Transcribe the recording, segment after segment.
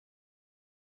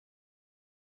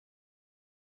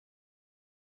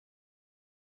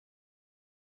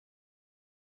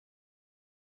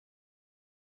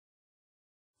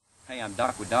Hey, I'm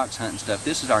Doc with Doc's Hunting Stuff.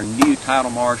 This is our new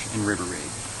Tidal marsh and river rig.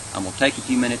 I'm going to take a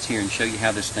few minutes here and show you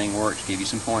how this thing works, give you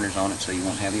some pointers on it so you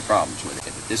won't have any problems with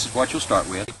it. But this is what you'll start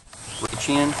with. Reach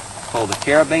in, pull the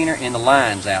carabiner and the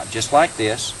lines out just like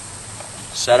this.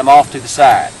 Set them off to the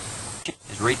side.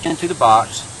 Just reach into the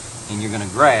box and you're going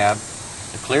to grab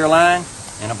a clear line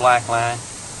and a black line.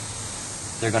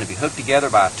 They're going to be hooked together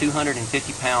by a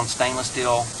 250-pound stainless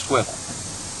steel swivel.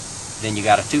 Then you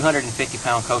got a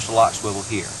 250-pound coastal lock swivel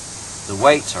here. The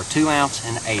weights are 2 ounce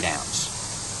and 8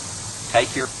 ounce.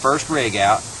 Take your first rig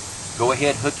out, go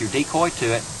ahead, hook your decoy to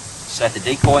it, set the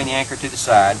decoy and the anchor to the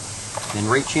side, then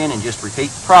reach in and just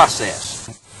repeat the process.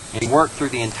 And work through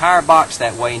the entire box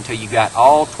that way until you got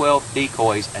all 12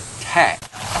 decoys attached.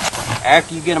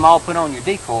 After you get them all put on your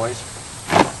decoys,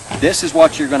 this is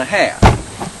what you're going to have.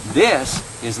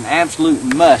 This is an absolute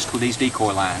must with these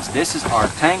decoy lines. This is our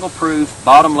tangle-proof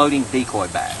bottom-loading decoy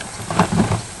bag.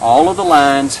 All of the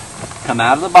lines come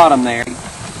out of the bottom there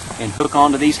and hook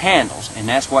onto these handles, and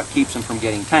that's what keeps them from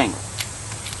getting tangled.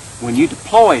 When you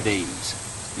deploy these,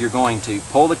 you're going to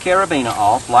pull the carabiner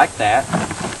off like that.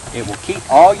 It will keep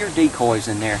all your decoys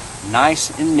in there nice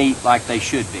and neat like they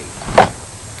should be.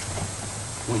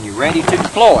 When you're ready to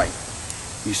deploy,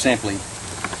 you simply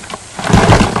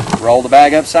roll the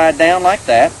bag upside down like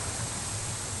that,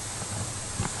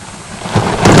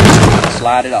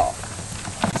 slide it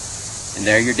off, and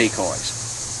there are your decoys.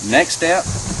 Next step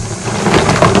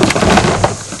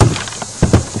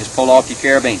is pull off your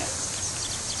carabiner.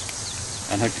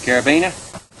 Unhook the carabiner.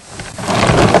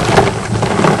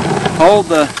 Hold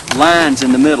the lines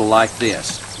in the middle like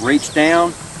this. Reach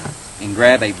down and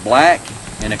grab a black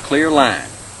and a clear line.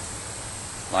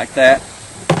 Like that.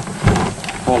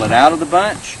 Pull it out of the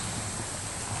bunch,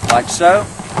 like so,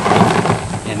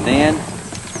 and then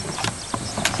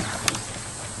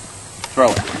throw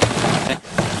it.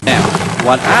 Now,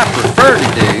 what I prefer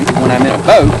to do when I'm in a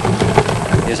boat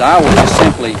is I will just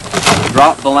simply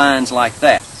drop the lines like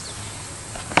that.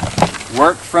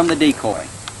 Work from the decoy.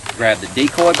 Grab the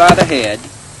decoy by the head.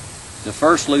 The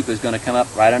first loop is going to come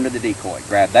up right under the decoy.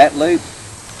 Grab that loop,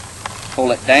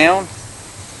 pull it down.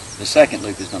 The second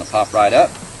loop is going to pop right up,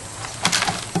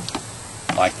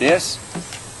 like this.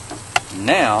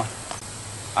 Now,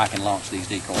 I can launch these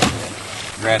decoys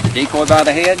in. Grab the decoy by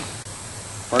the head,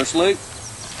 first loop,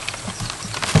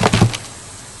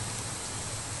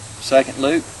 second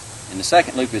loop, and the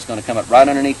second loop is going to come up right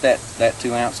underneath that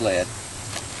 2 ounce lead.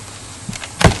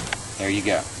 There you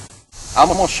go. I'm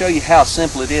going to show you how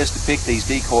simple it is to pick these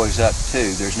decoys up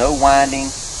too. There's no winding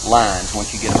lines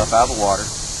once you get them up out of the water.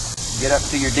 Get up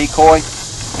to your decoy,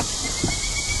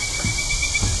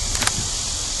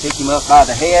 pick him up by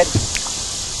the head,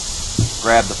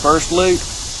 grab the first loop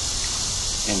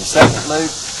and the second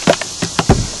loop,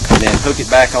 and then hook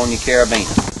it back on your carabiner.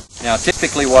 Now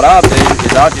typically what I'll do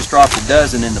is I'll just drop a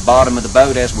dozen in the bottom of the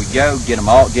boat as we go, get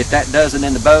that dozen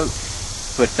in the boat,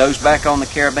 put those back on the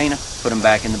carabiner, put them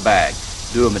back in the bag.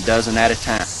 Do them a dozen at a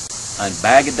time.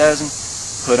 Unbag a dozen,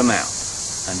 put them out.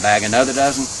 Unbag another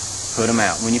dozen, put them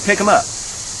out. When you pick them up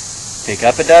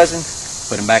a dozen,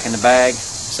 put them back in the bag,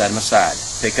 set them aside.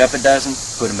 Pick up a dozen,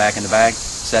 put them back in the bag,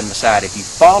 set them aside. If you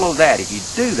follow that, if you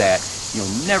do that,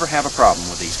 you'll never have a problem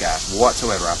with these guys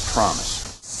whatsoever, I promise.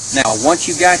 Now, once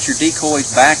you got your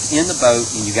decoys back in the boat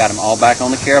and you got them all back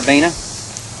on the carabiner,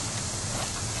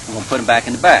 I'm going to put them back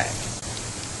in the bag.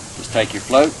 Just take your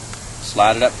float,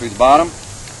 slide it up through the bottom,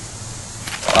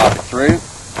 pop it through,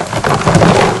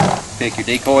 pick your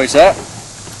decoys up,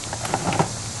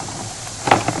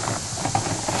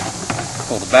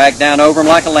 pull the bag down over them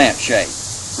like a lampshade.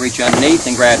 Reach underneath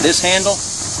and grab this handle,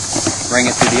 bring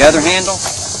it to the other handle,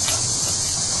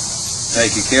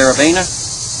 take your carabiner,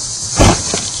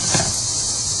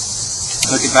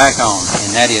 hook it back on,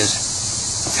 and that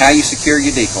is how you secure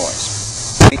your decoys.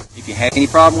 If you have any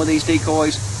problem with these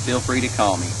decoys, feel free to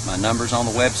call me. My number's on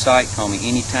the website. Call me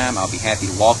anytime. I'll be happy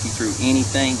to walk you through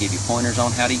anything, give you pointers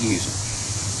on how to use them.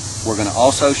 We're going to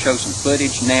also show some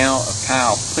footage now of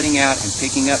Kyle putting out and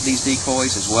picking up these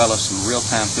decoys, as well as some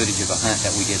real-time footage of a hunt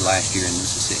that we did last year in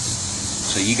Mississippi.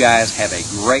 So you guys have a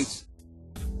great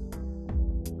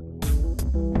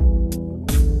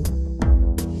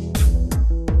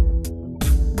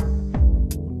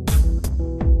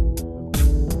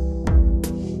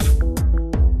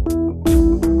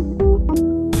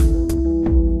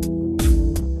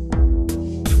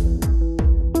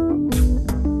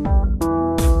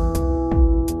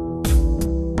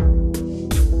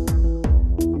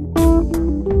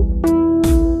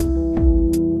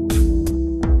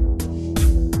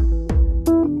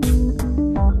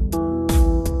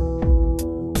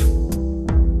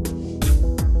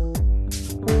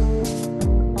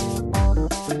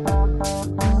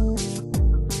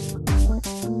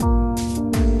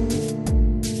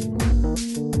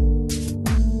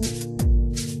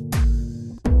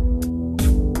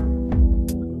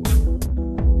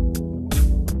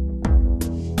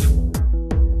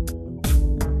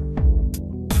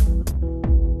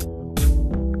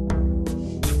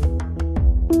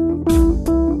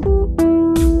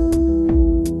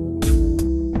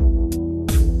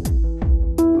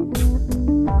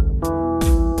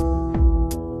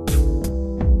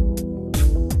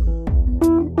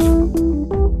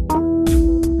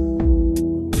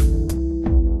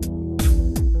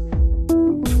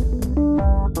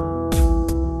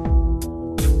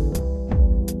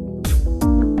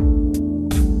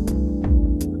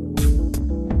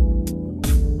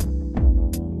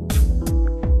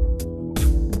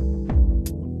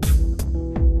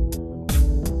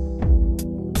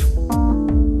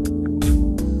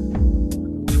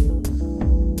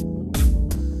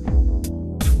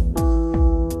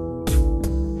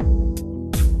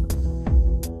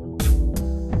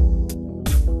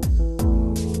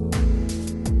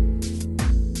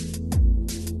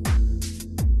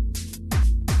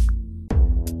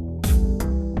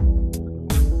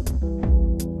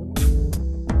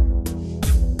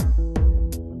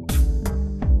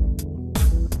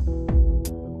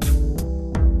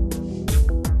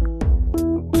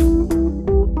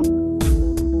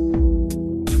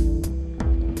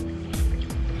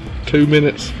 2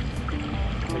 minutes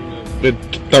and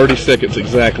 30 seconds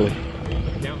exactly.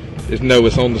 No,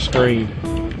 it's on the screen.